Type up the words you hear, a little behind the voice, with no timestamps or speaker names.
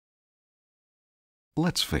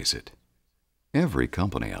Let's face it, every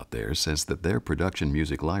company out there says that their production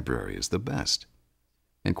music library is the best.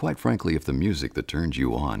 And quite frankly, if the music that turns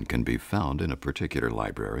you on can be found in a particular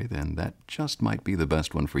library, then that just might be the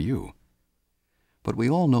best one for you. But we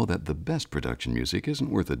all know that the best production music isn't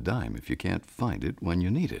worth a dime if you can't find it when you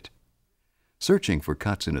need it. Searching for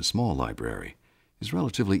cuts in a small library is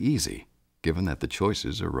relatively easy, given that the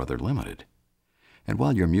choices are rather limited. And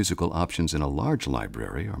while your musical options in a large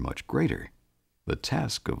library are much greater, the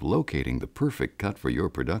task of locating the perfect cut for your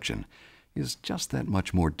production is just that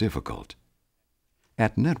much more difficult.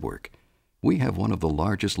 At Network, we have one of the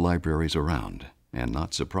largest libraries around, and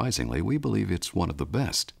not surprisingly, we believe it's one of the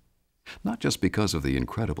best. Not just because of the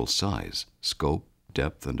incredible size, scope,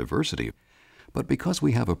 depth, and diversity, but because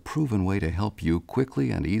we have a proven way to help you quickly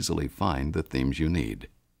and easily find the themes you need.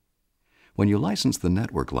 When you license the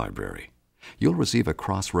Network library, you'll receive a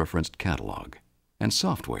cross-referenced catalog and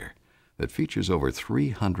software that features over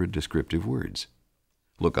 300 descriptive words.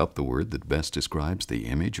 Look up the word that best describes the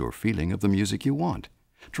image or feeling of the music you want.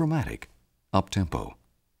 Dramatic, up-tempo,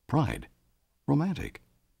 pride, romantic,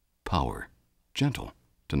 power, gentle,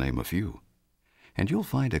 to name a few. And you'll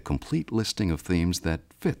find a complete listing of themes that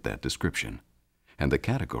fit that description. And the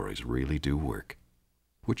categories really do work.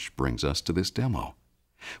 Which brings us to this demo.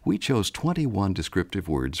 We chose 21 descriptive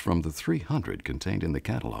words from the 300 contained in the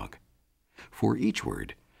catalog. For each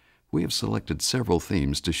word, we have selected several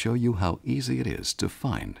themes to show you how easy it is to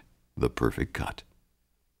find the perfect cut.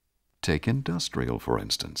 Take industrial, for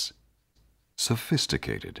instance.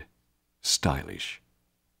 Sophisticated, stylish,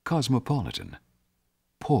 cosmopolitan,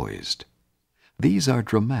 poised. These are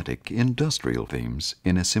dramatic industrial themes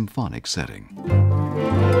in a symphonic setting.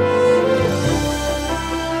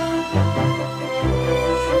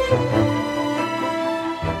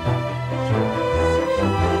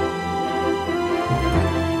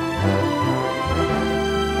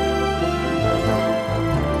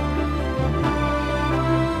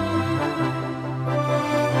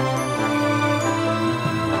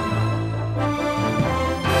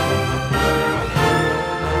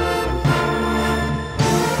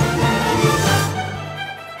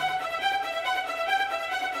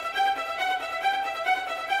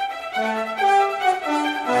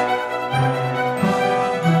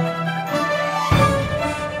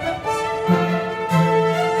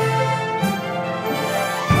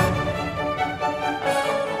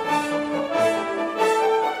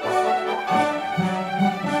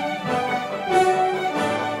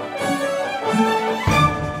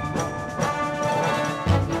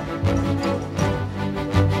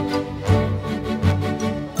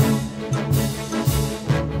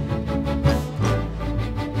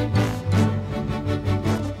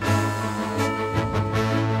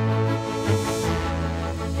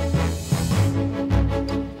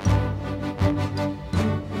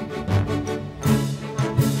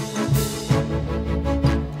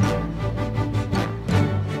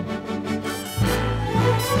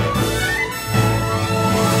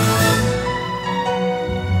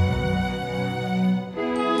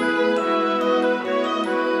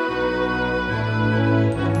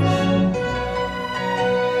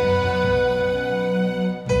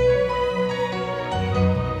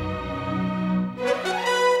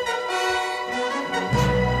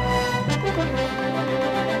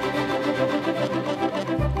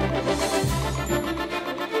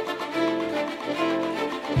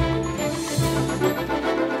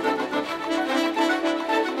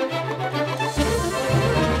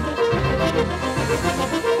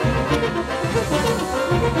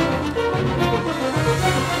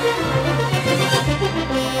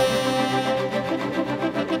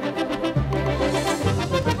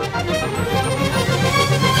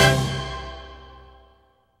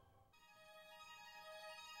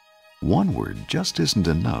 One word just isn't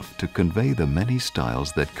enough to convey the many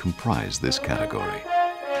styles that comprise this category.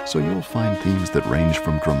 So you'll find themes that range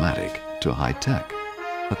from dramatic to high-tech,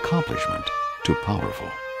 accomplishment to powerful.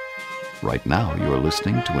 Right now, you're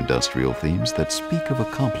listening to industrial themes that speak of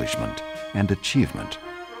accomplishment and achievement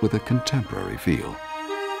with a contemporary feel.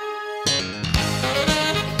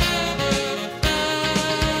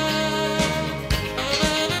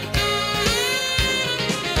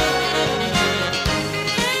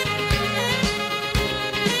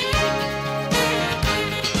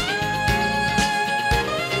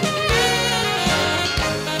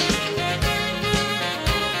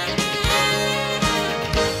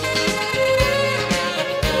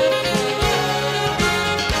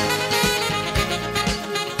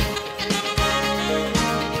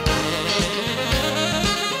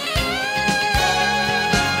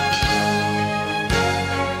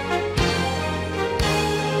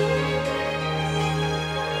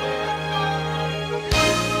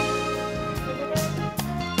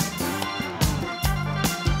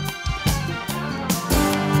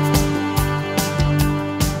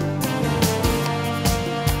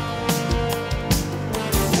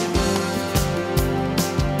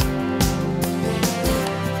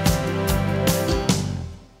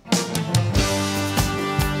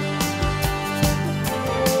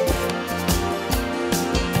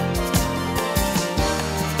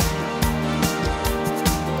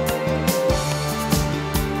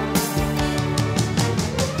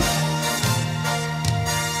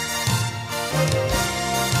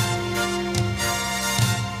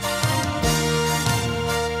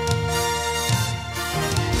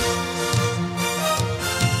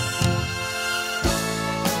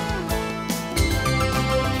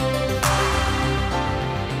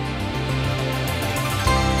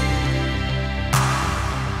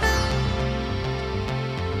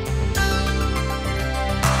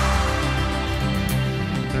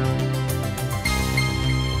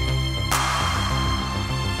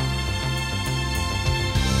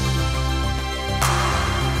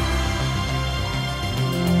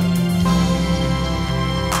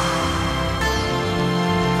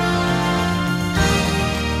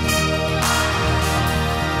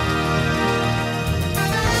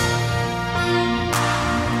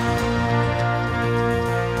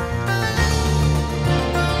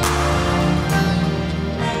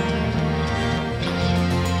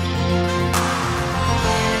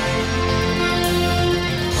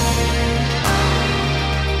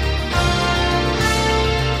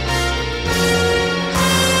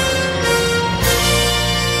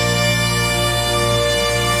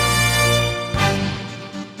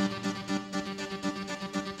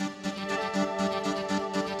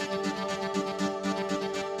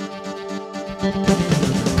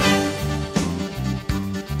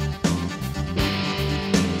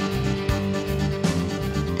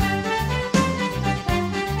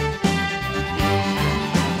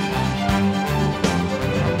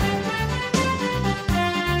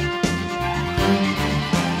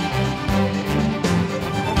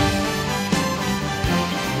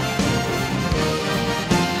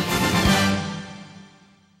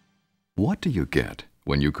 What do you get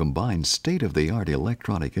when you combine state-of-the-art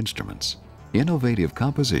electronic instruments, innovative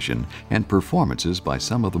composition, and performances by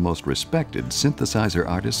some of the most respected synthesizer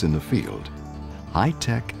artists in the field?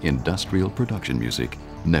 High-tech industrial production music,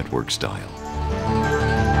 network style.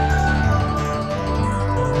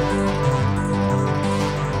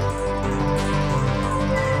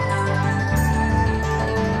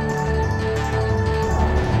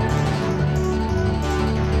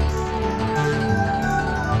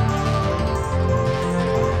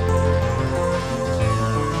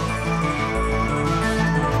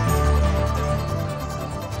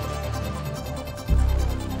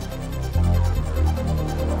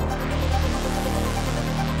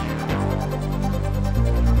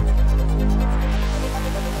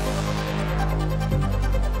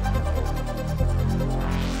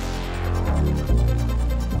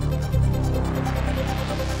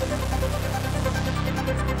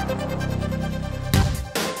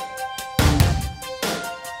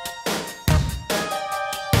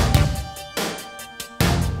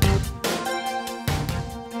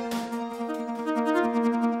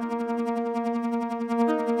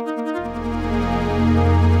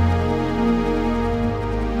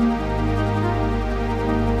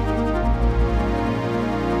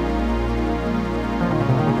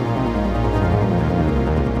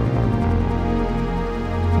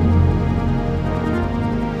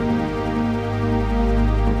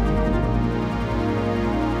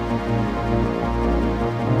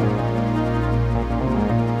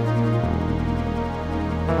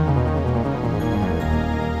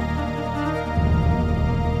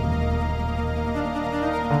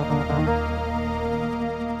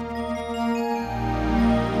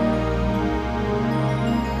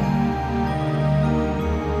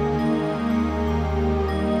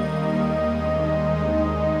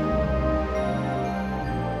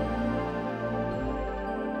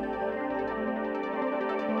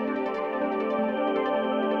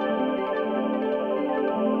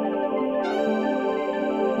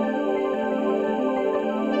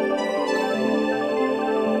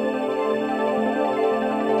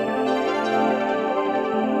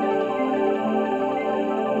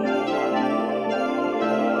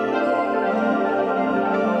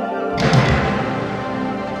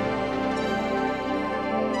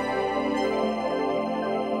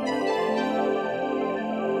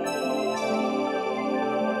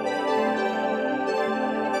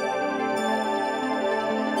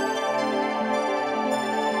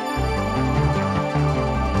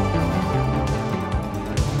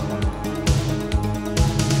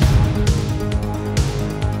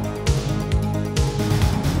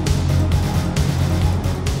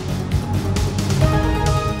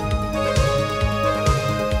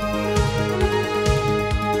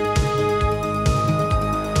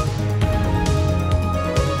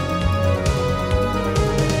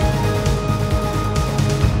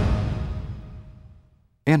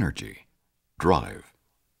 Energy, drive,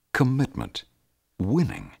 commitment,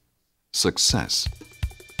 winning, success.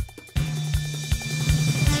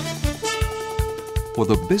 For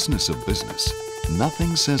the business of business,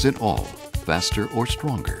 nothing says it all faster or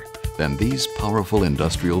stronger than these powerful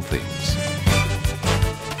industrial themes.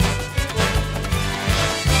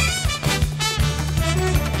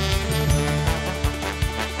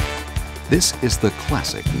 This is the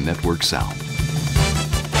classic network sound.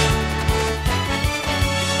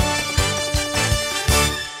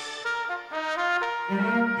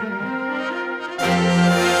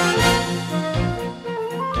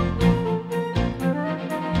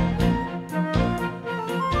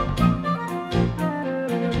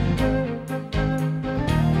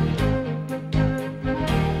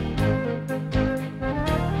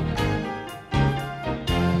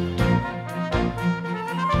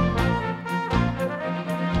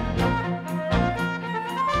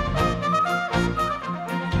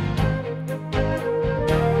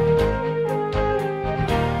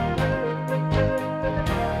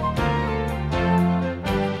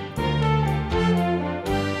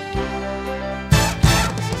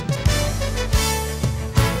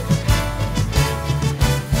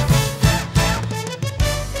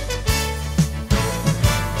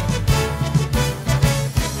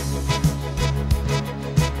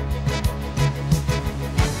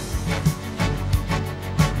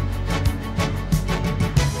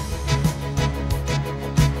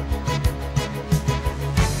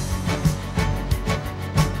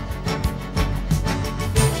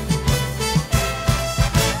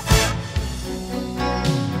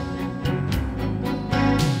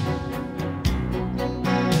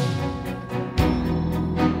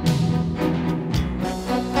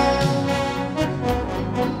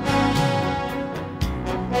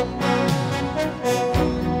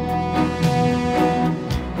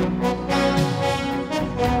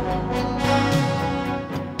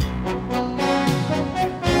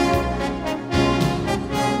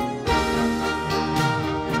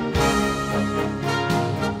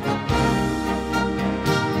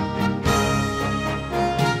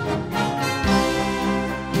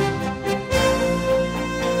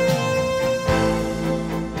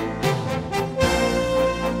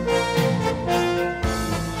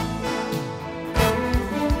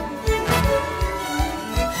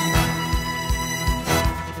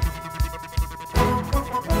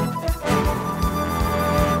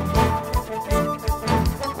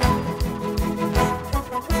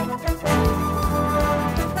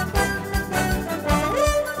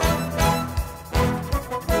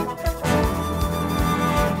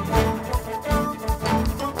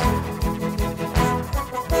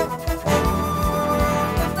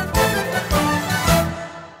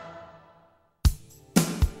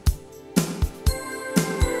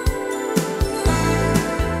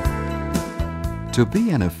 To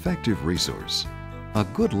be an effective resource, a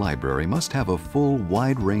good library must have a full,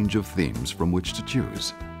 wide range of themes from which to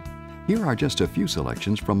choose. Here are just a few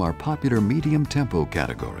selections from our popular medium tempo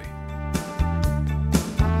category.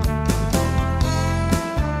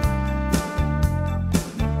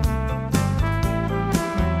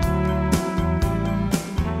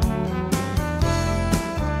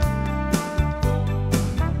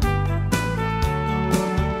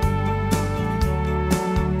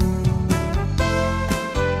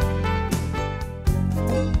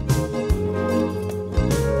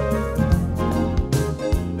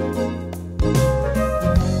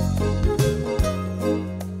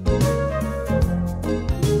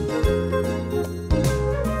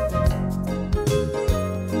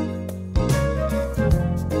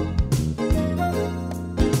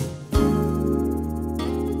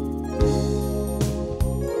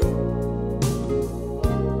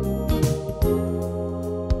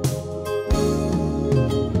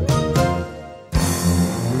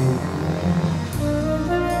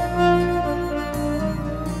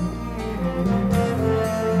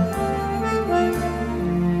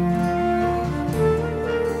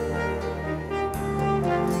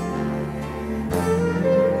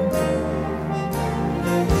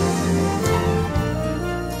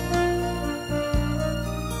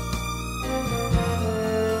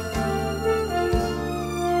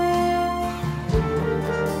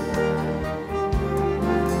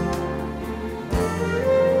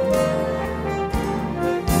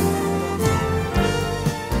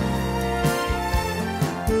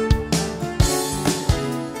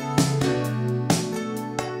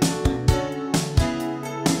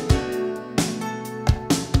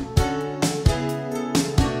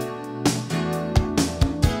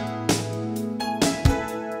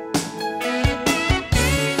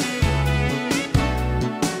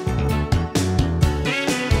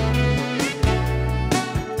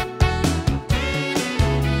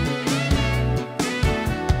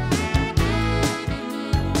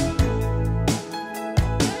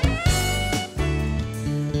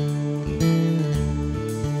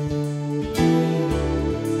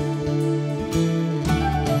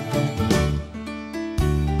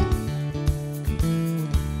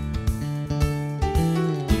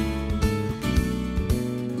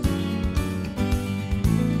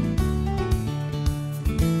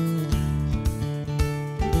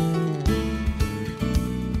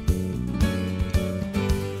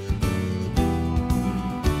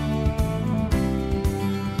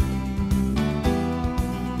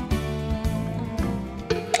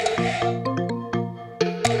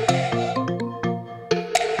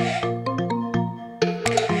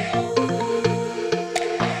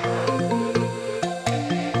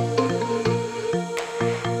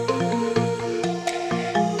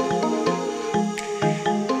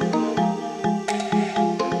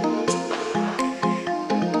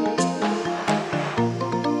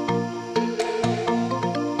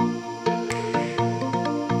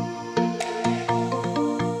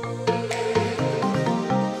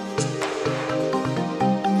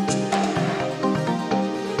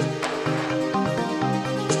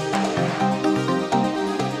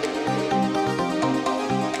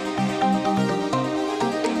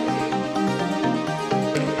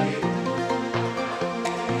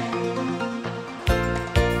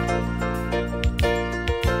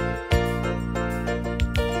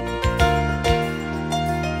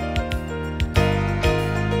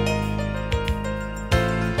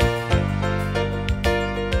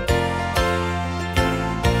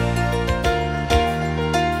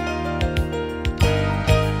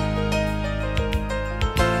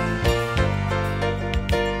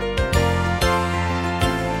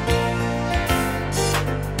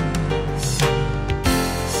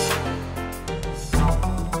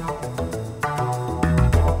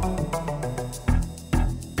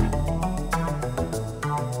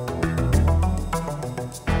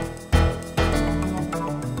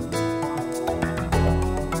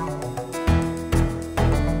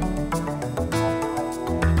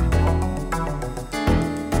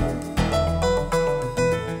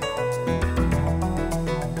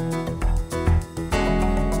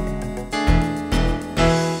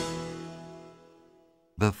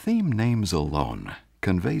 The theme names alone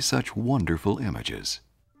convey such wonderful images.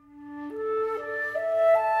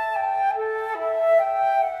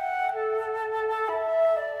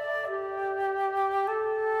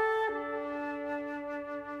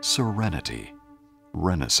 Serenity,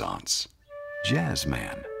 Renaissance,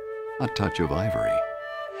 Jazzman, a touch of ivory.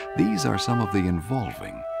 These are some of the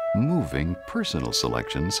involving, moving, personal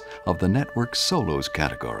selections of the network's solos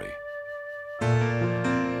category.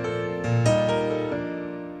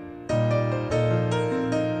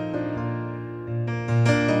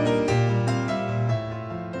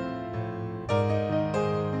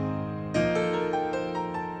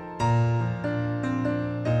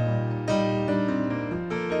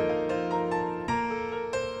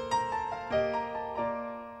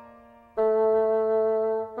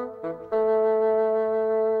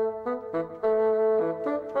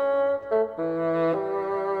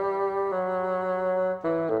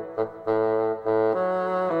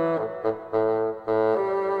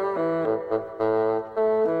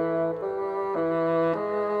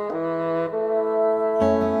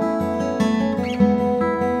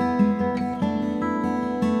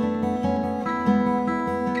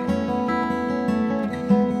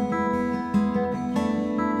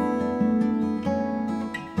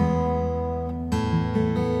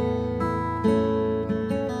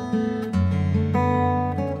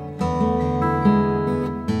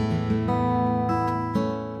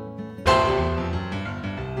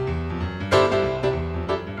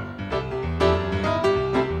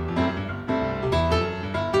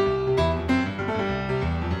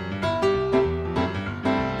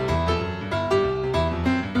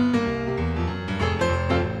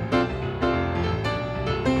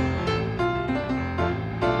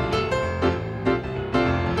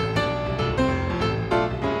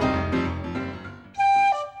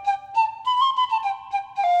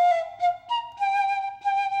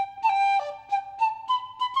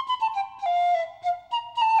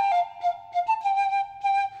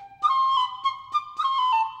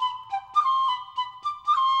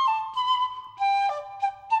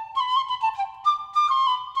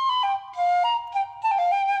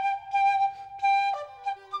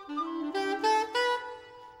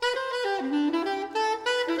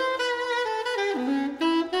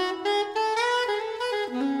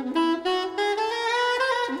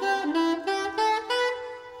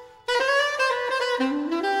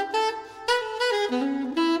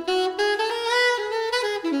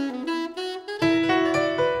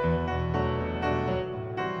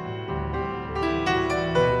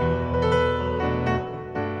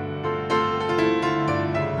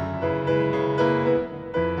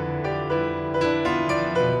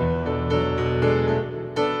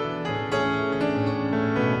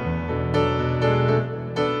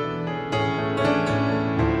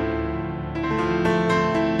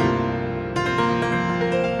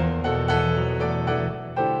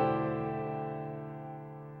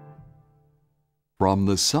 From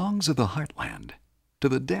the songs of the heartland to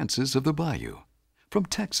the dances of the bayou, from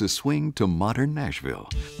Texas swing to modern Nashville,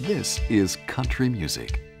 this is country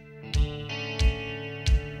music.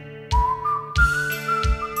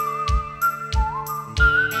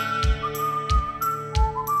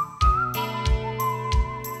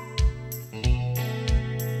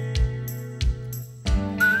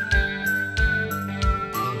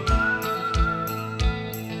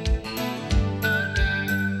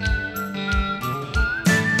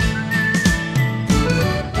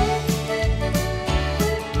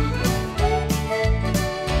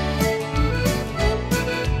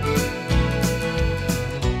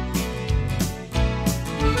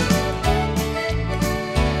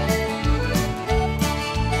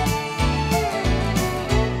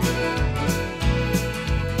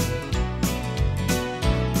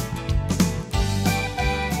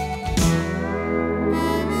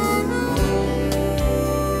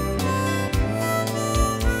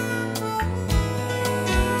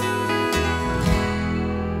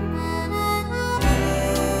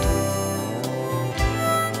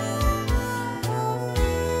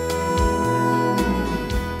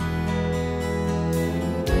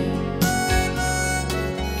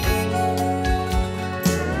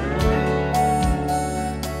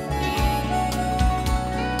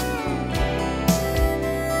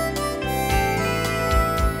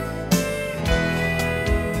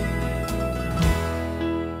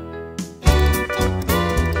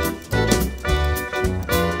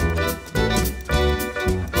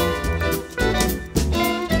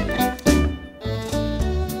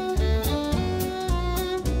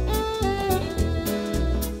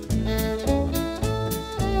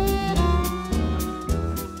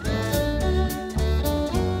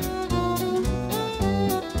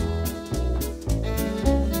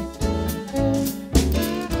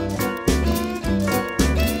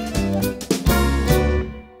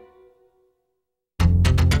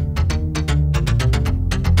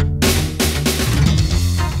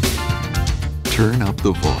 Turn up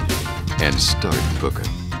the volume and start booking.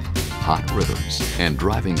 Hot rhythms and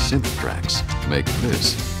driving synth tracks make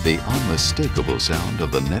this the unmistakable sound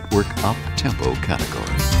of the network up-tempo category.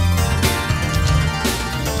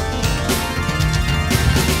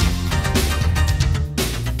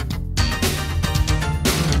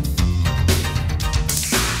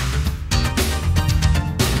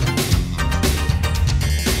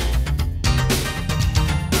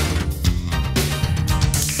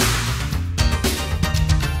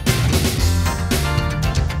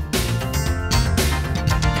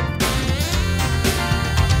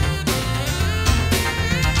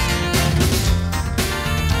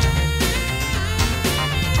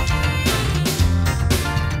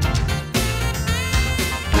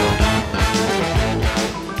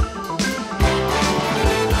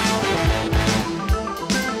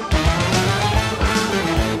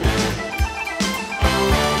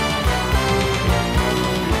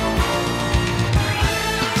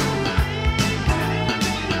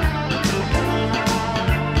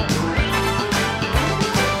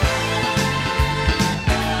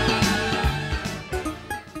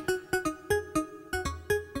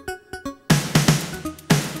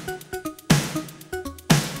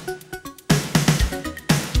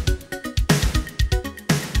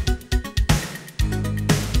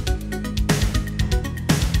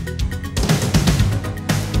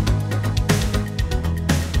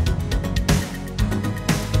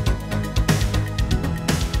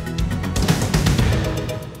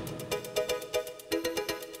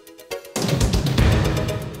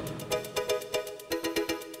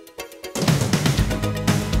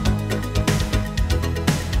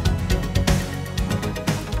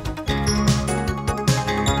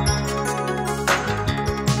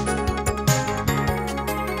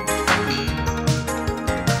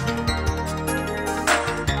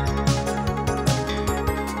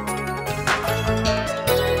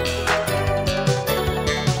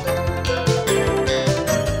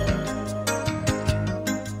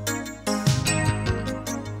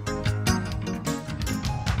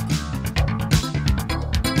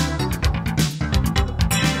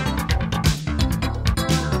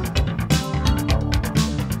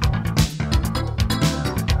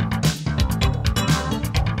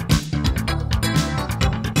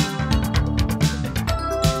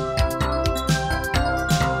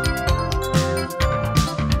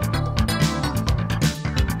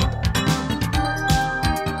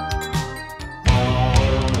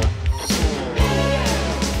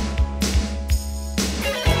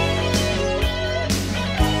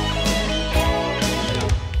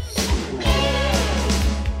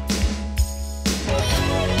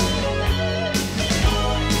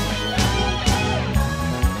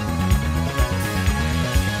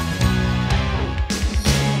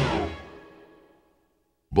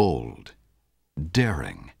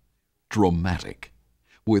 daring, dramatic,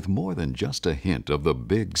 with more than just a hint of the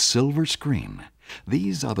big silver screen.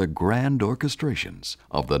 These are the grand orchestrations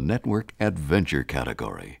of the network adventure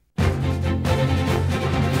category.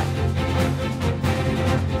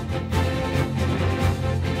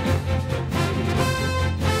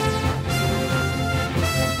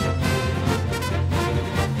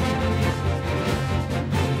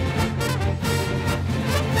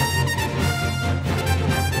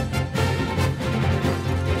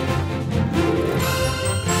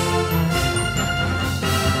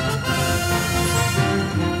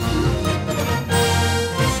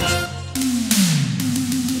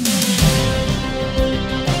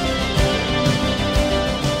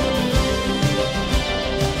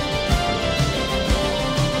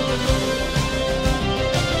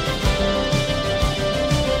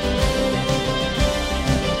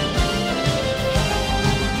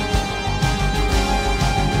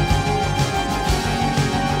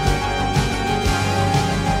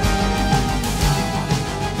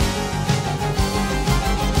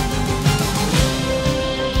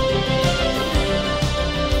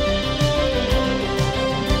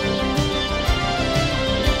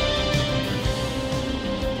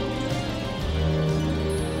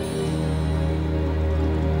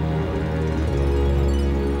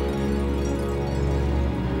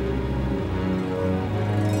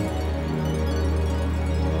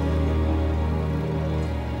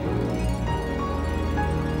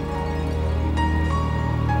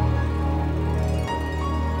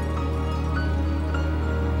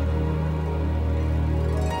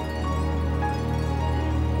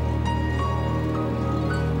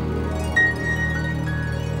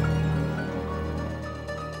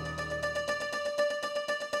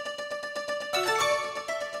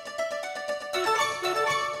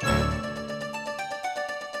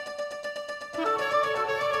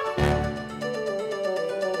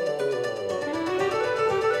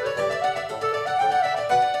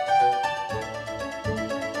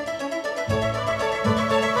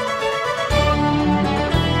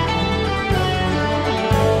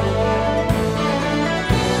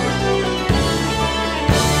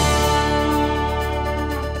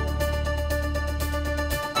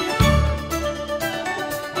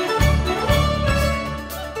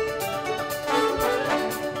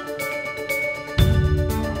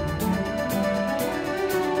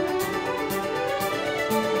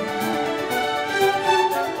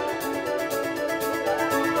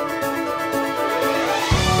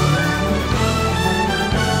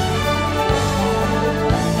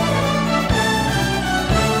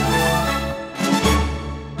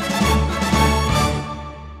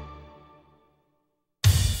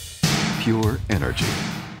 Pure energy,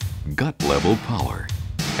 gut-level power,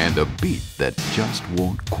 and a beat that just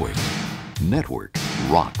won't quit. Network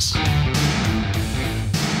rocks.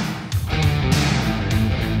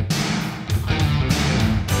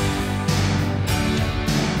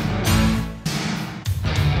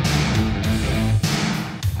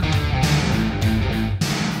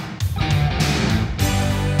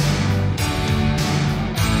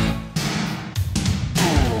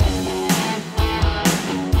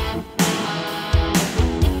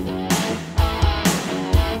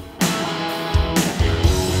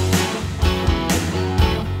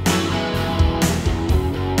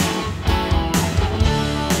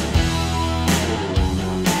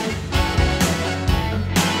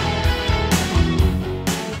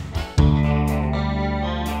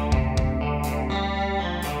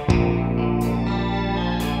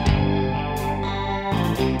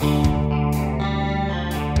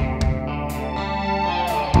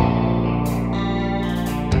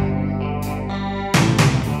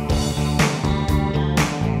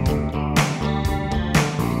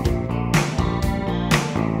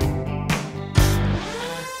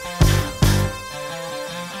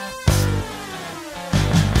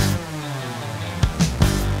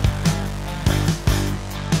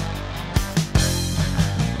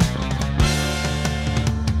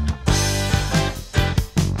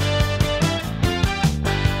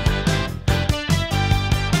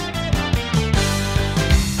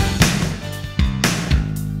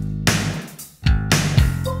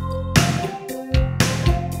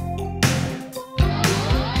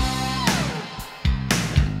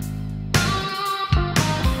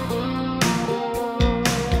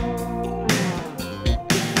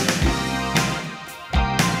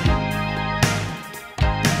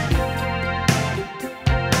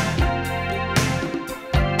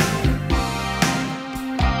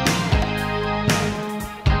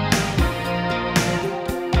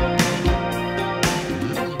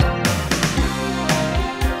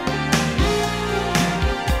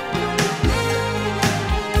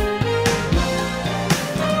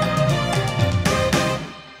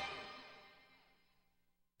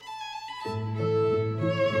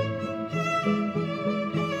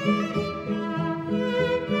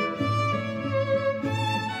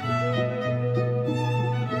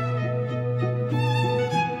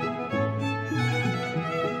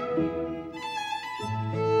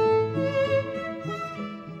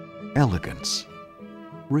 elegance,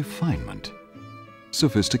 refinement,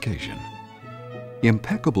 sophistication.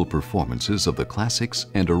 Impeccable performances of the classics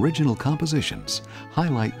and original compositions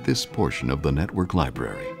highlight this portion of the network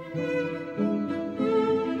library.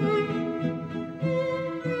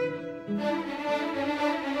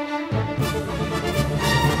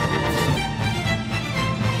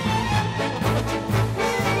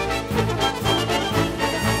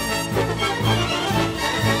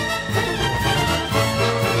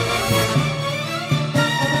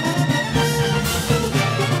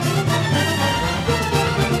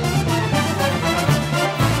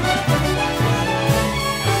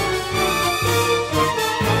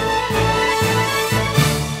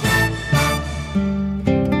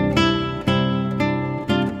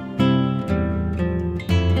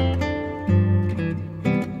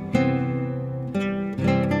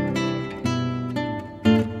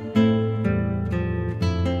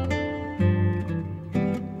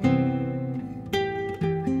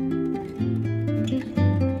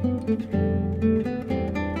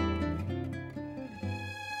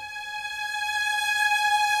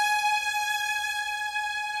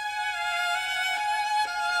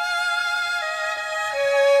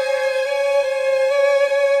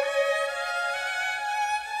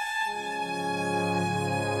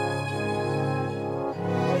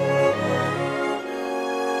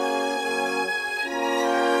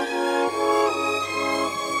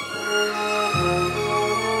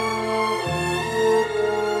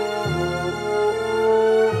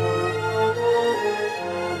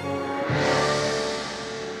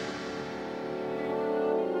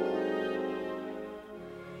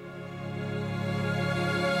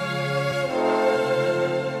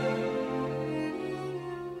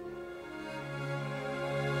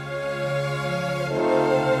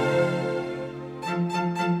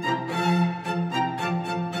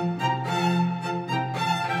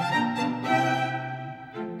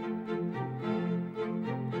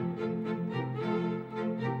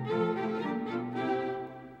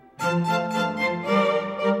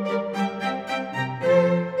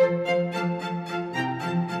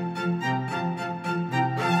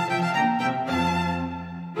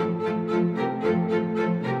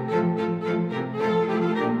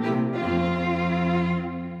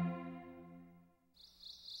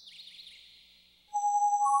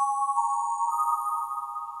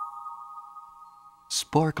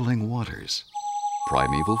 Sparkling waters,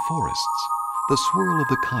 primeval forests, the swirl of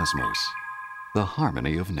the cosmos, the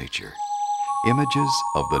harmony of nature, images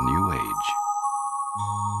of the new age.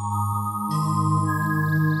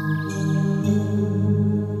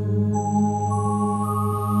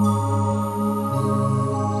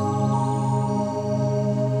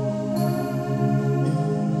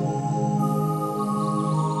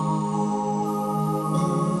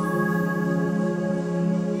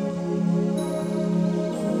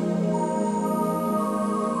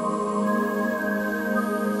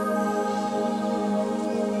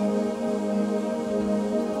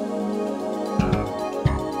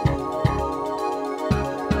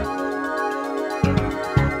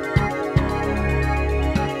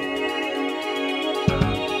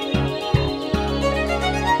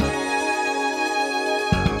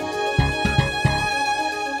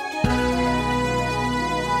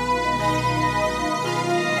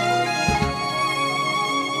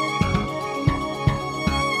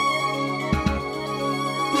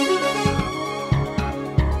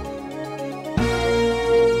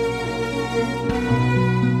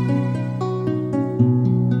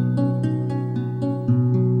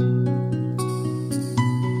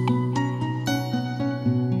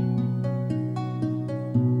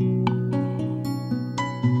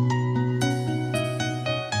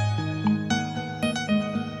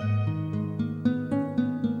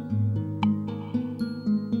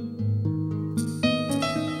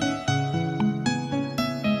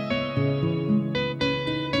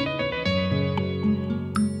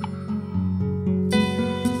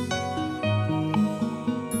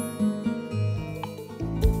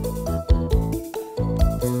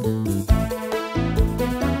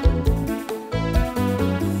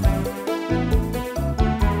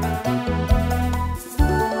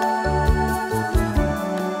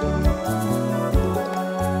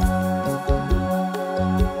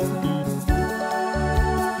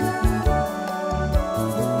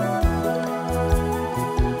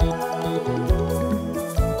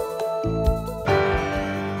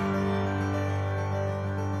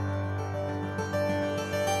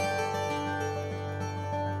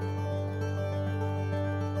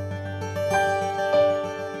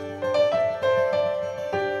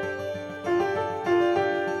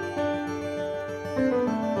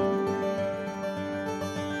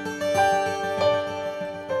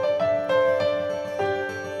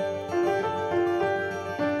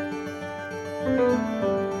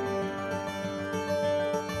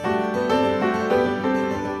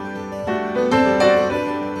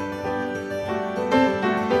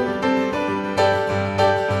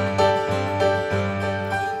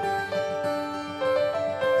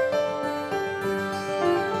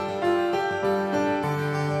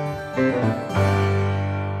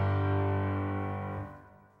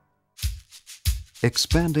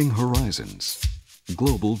 Expanding horizons,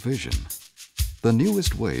 global vision, the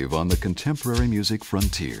newest wave on the contemporary music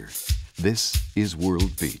frontier. This is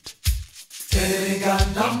World Beat. Te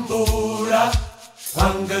ganambura,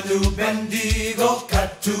 Panganu bendigo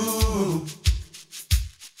katu,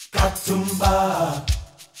 katumba,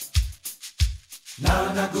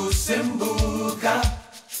 nanagusimbuka,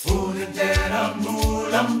 unintera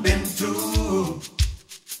mulam bintu,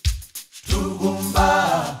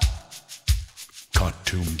 tugumba.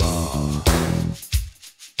 Katumba.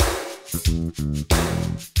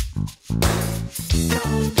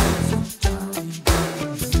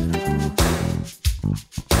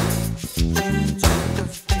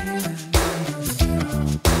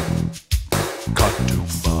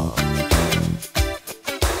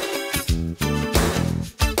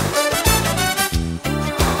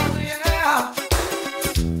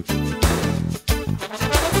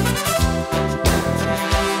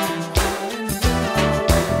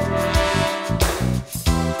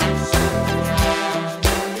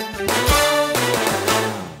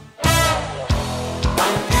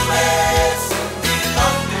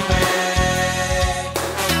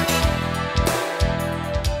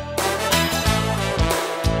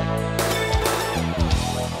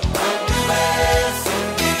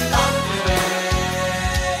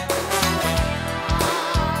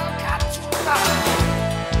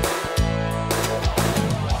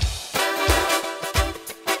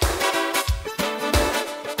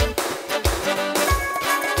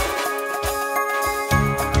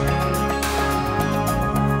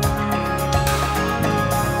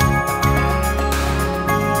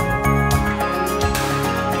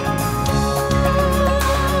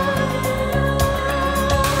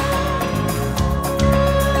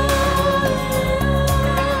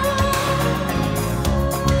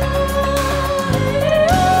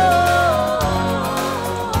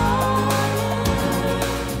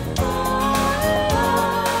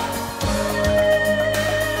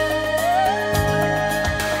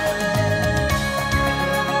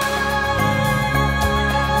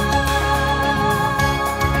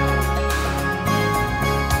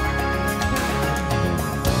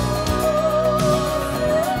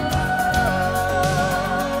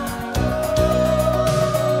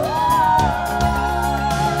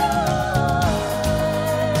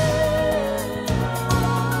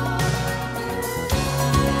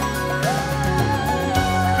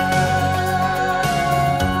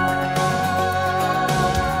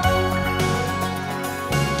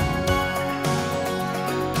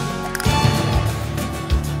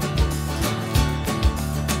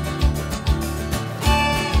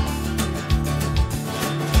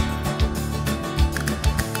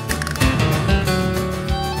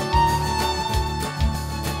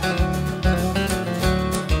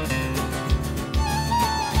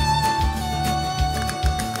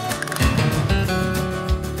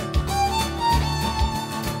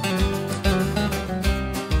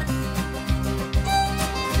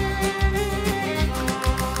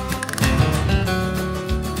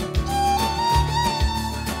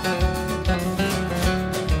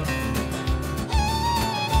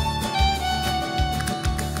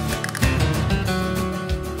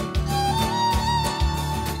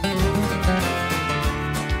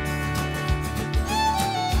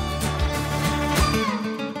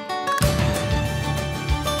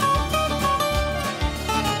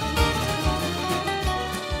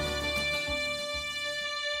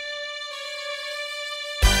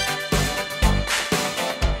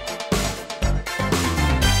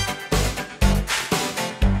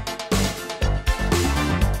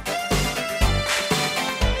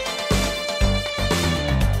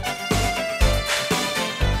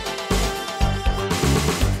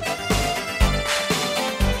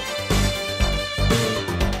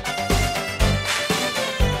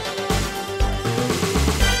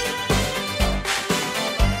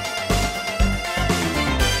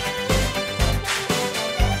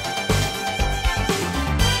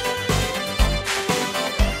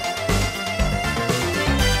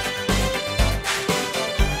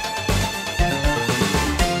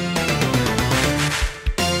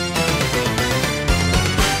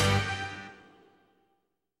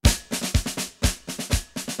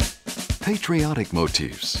 Patriotic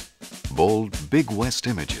motifs, bold Big West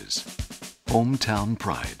images, hometown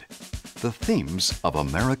pride. the themes of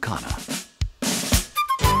Americana.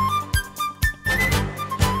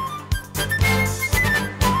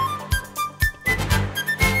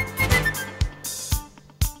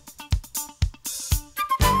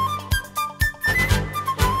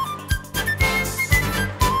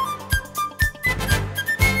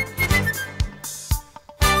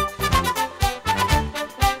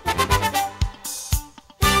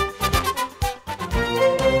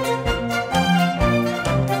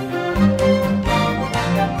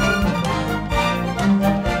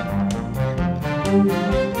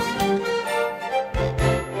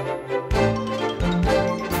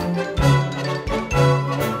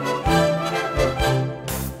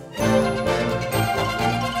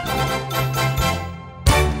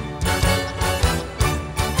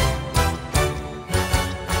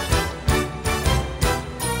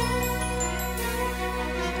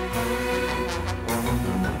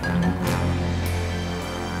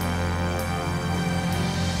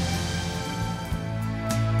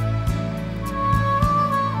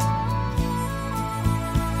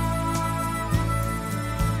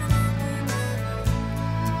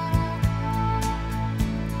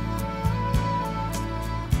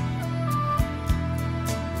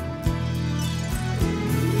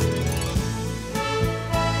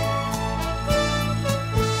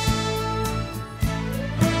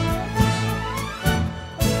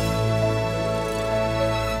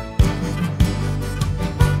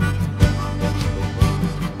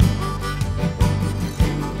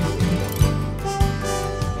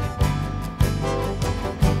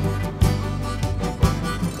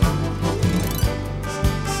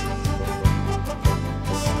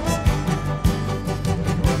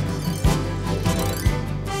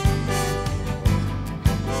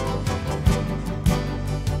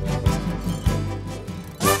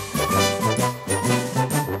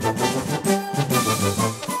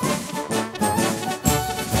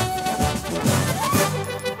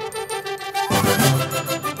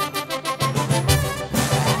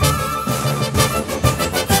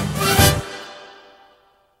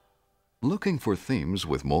 Looking for themes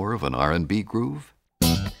with more of an R&B groove?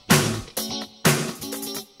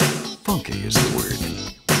 Funky is the word.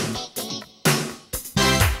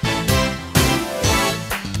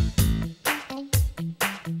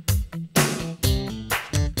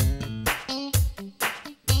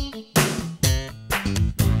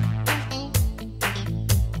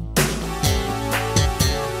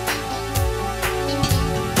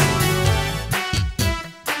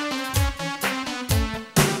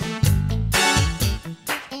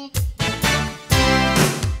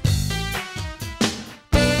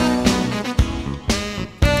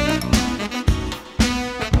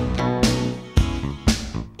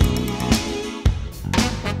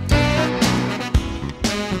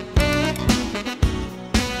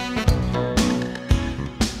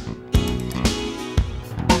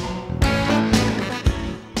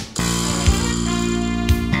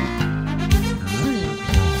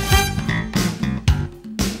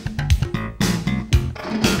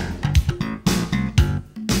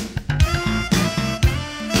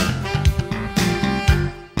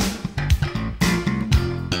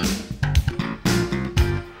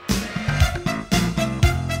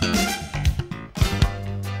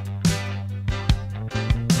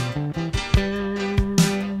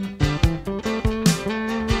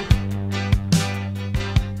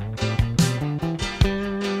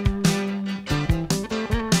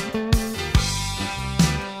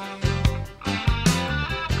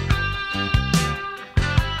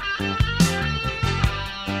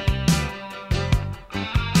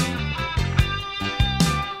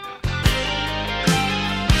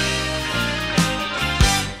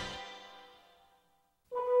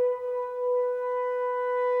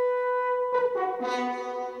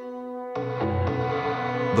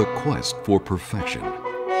 The quest for perfection.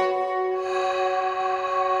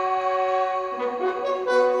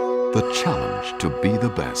 The challenge to be the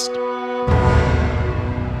best.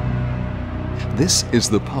 This is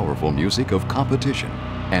the powerful music of competition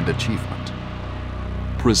and achievement.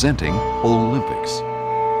 Presenting Olympics.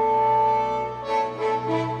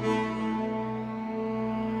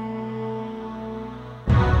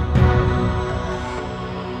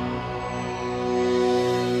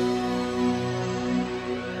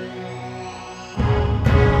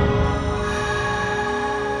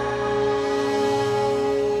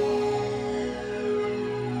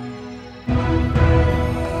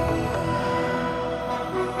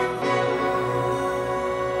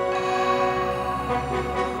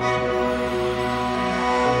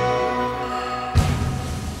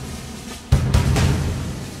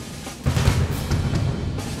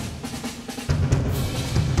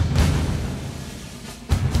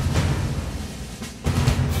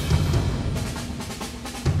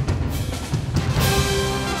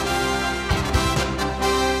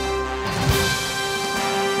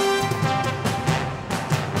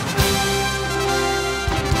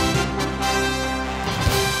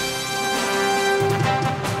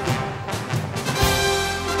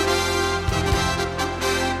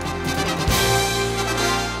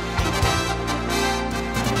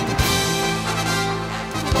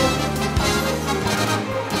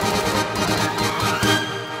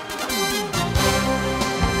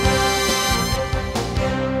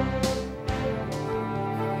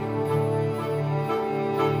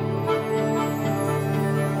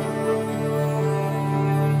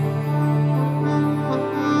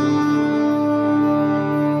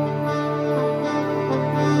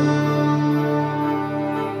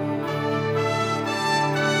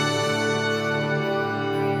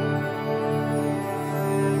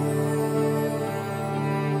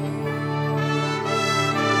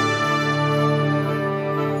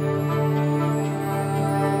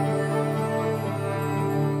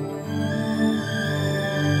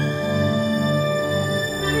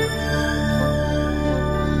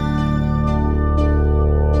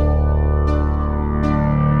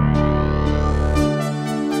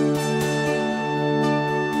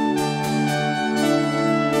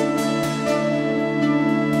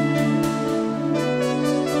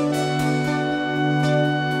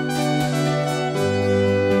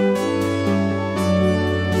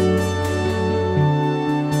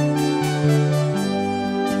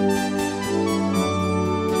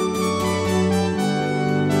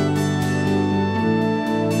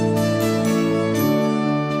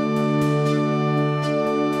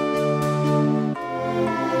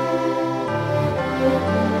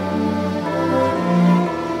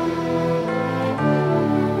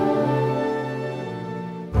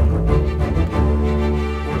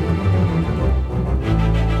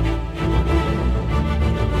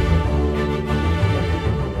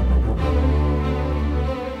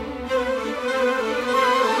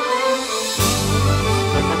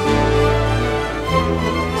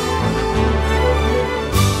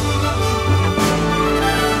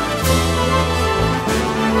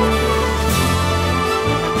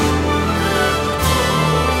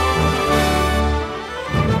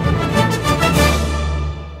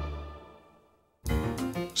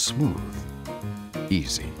 Smooth,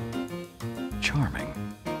 easy, charming,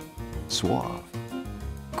 suave,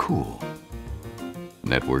 cool.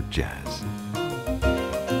 Network Jazz.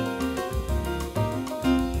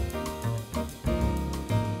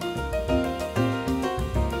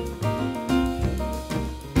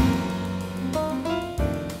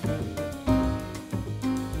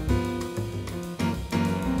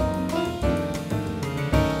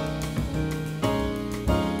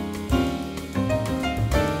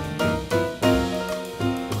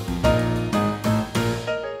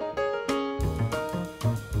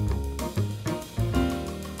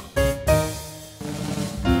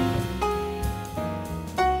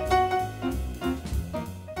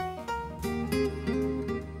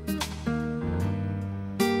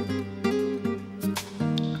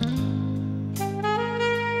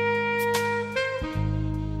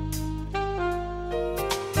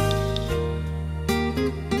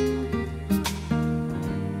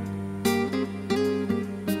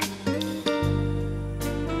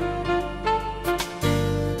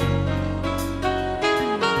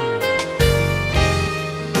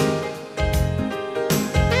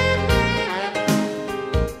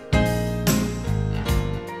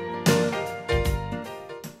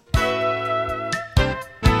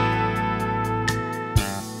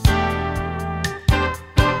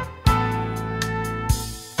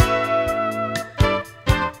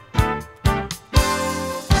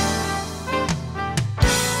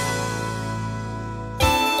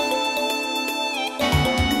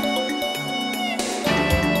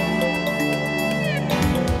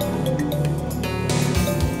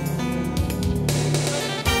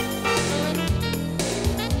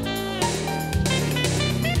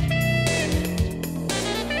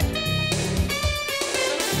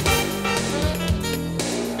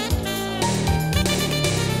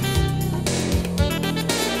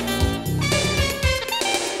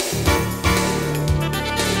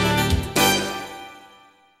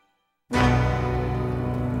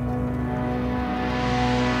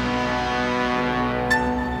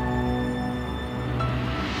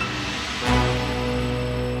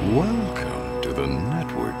 Welcome to the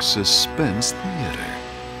Network Suspense Theater.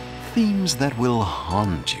 Themes that will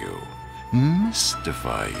haunt you,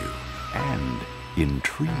 mystify you, and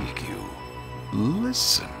intrigue you.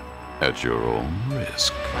 Listen at your own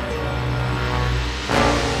risk.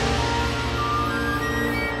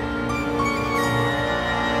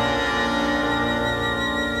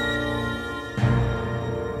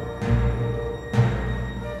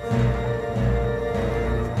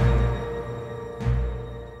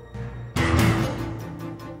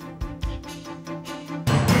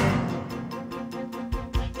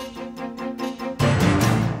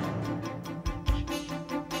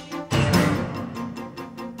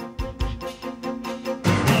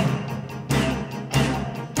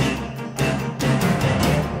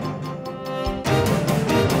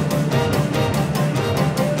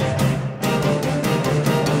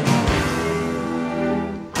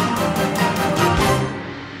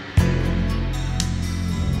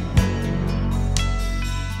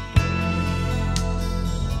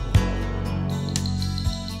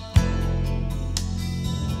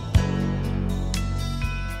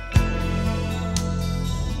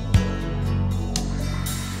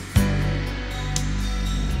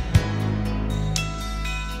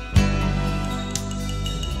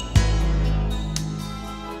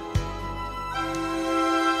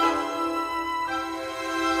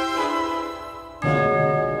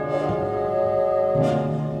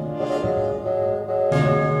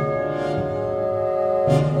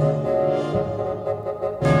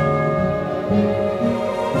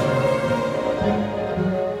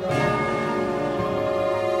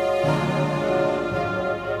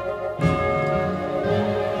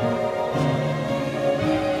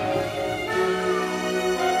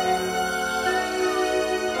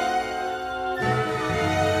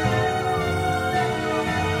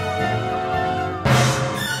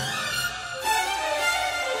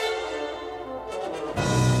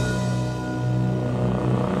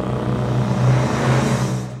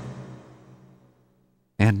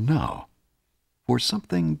 And now, for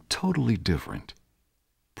something totally different.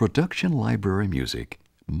 Production library music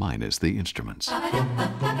minus the instruments.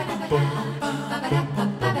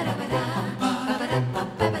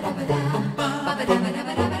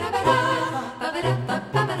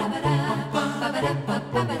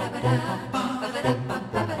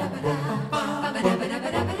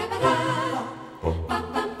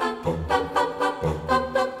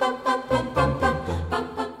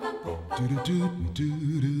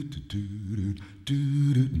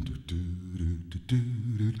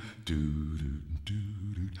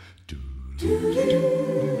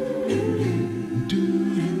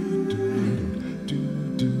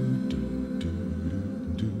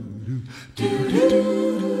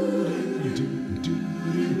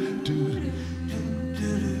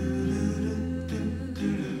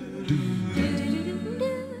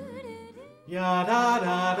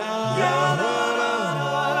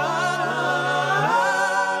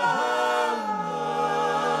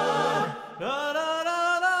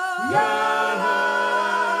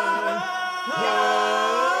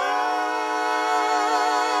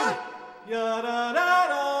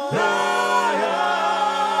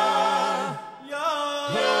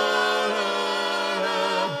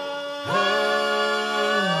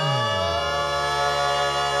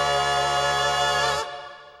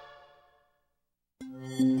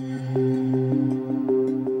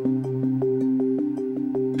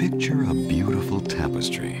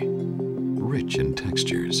 tapestry, rich in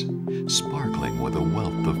textures, sparkling with a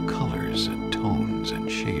wealth of colors and tones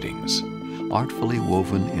and shadings, artfully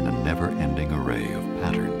woven in a never-ending array of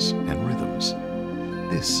patterns and rhythms.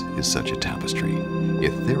 This is such a tapestry,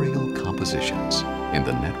 Ethereal Compositions in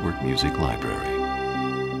the Network Music Library.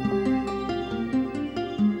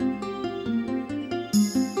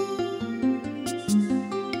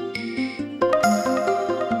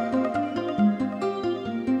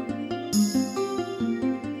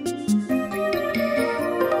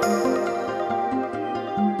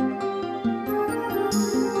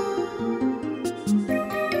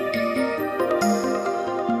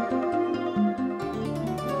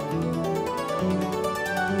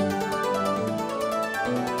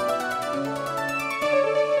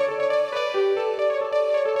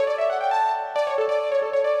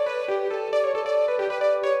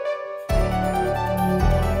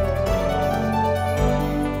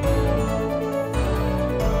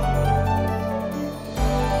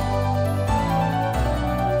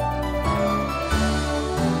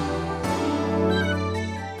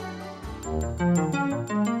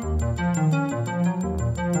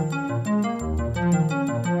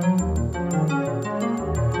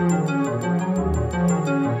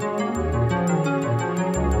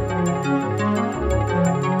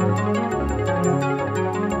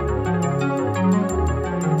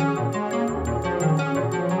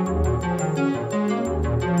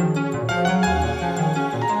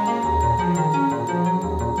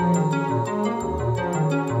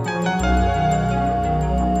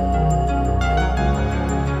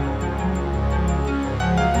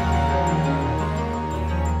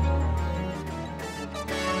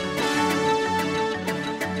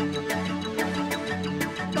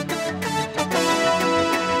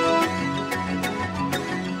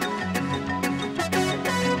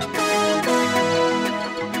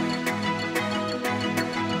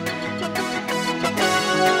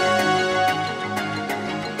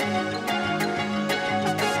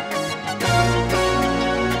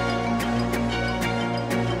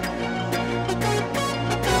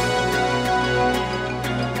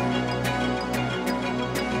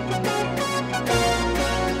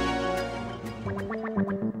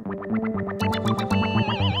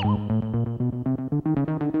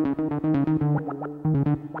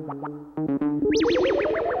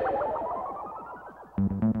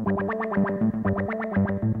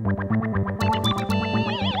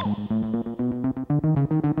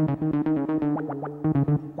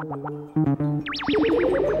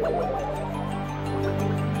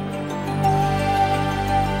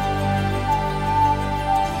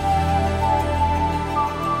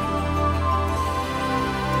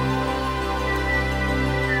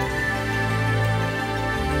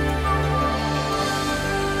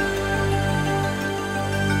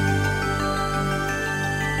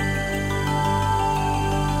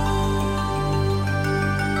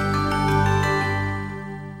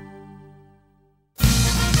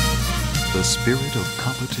 The spirit of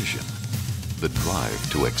competition, the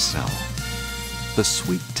drive to excel, the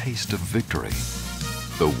sweet taste of victory,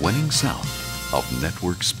 the winning sound of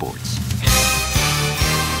network sports.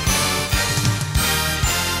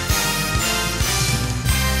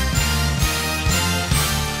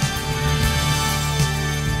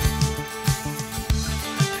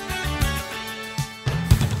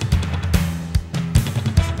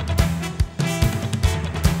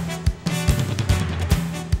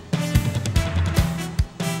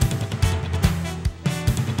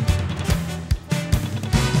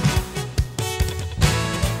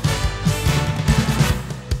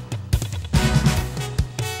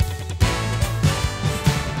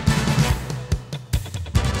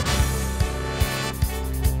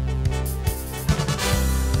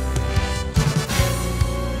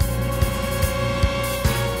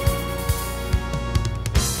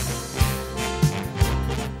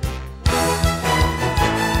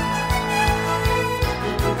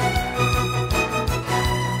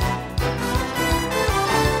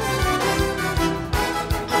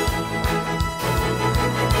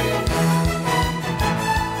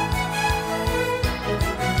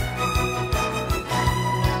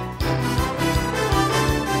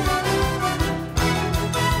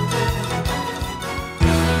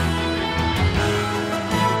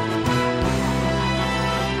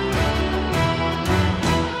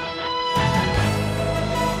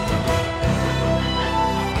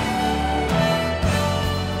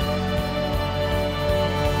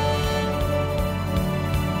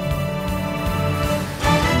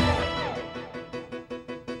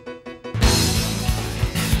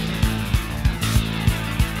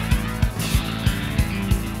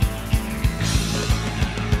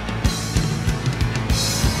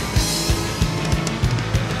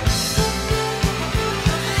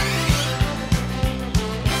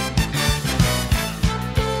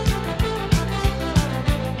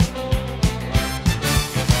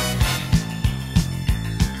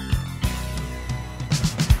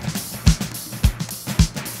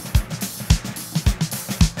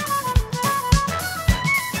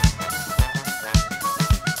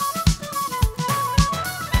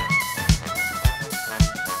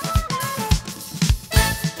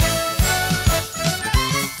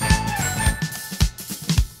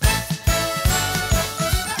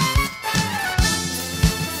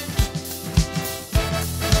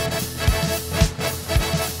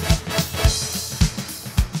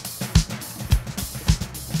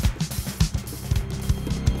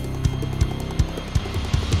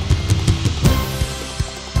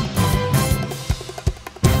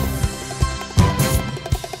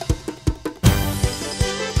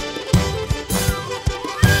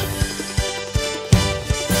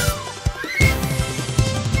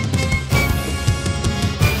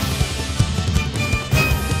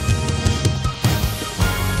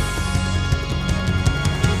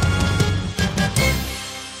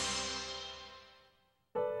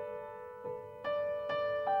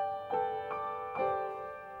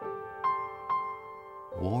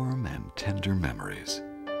 warm and tender memories,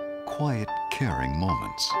 quiet, caring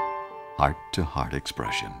moments, heart-to-heart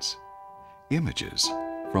expressions, images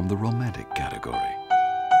from the romantic category.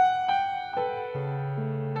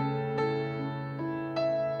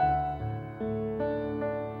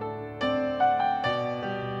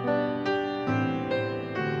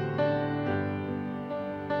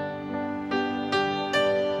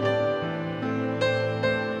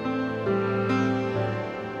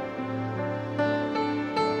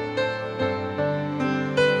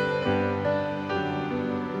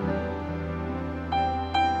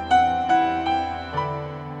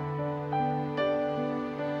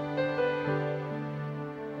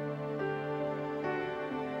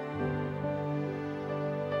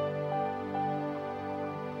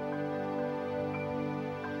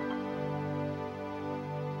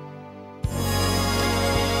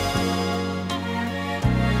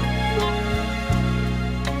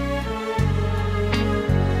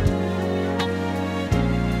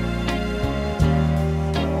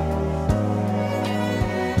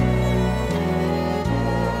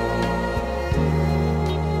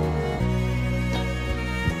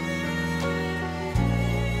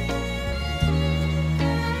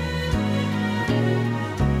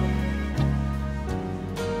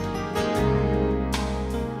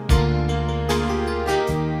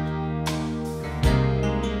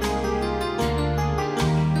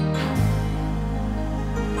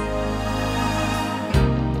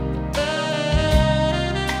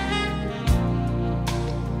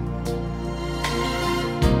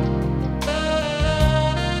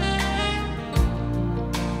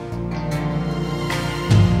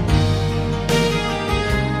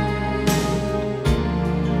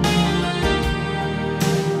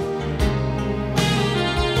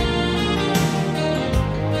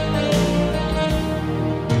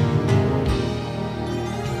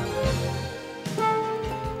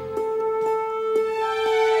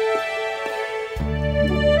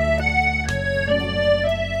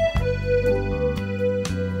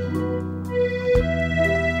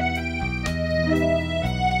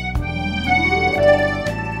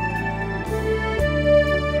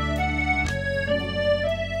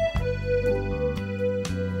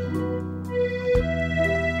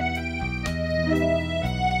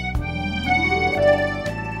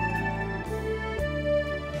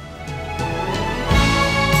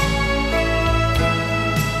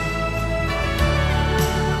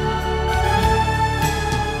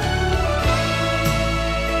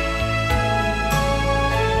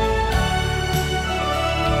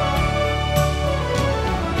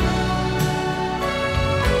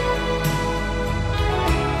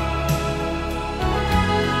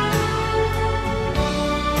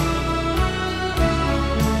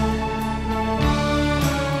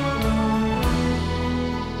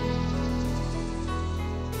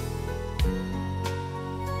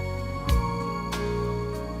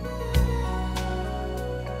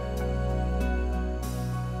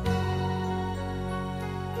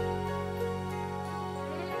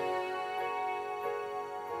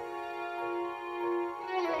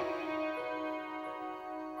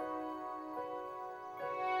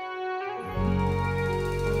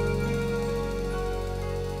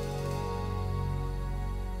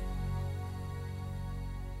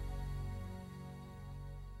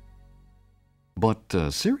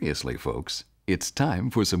 But seriously, folks, it's time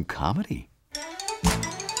for some comedy.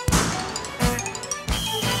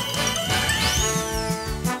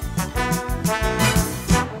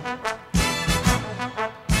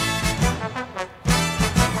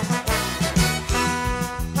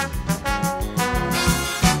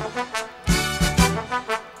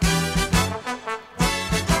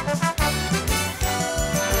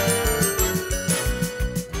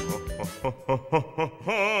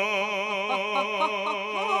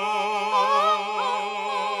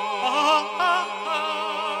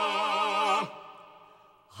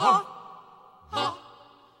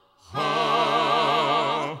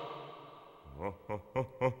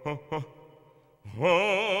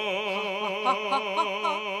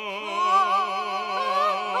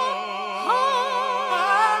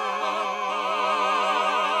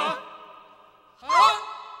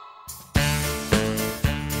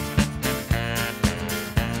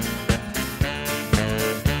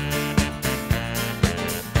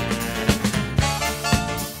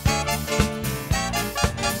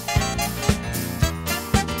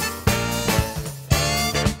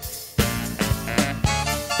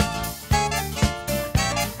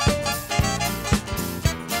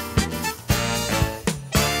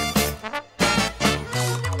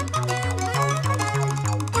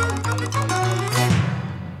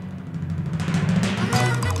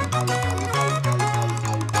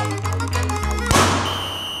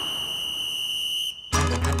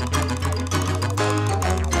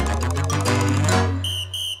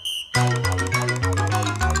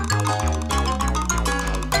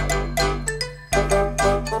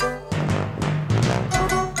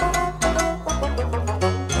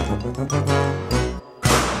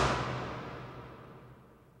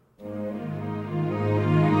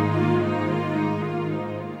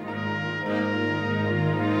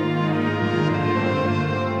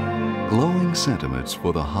 glowing sentiments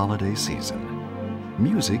for the holiday season.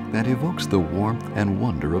 Music that evokes the warmth and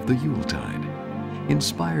wonder of the Yuletide.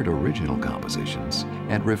 Inspired original compositions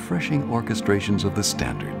and refreshing orchestrations of the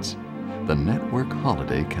standards. The Network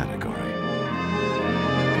Holiday category.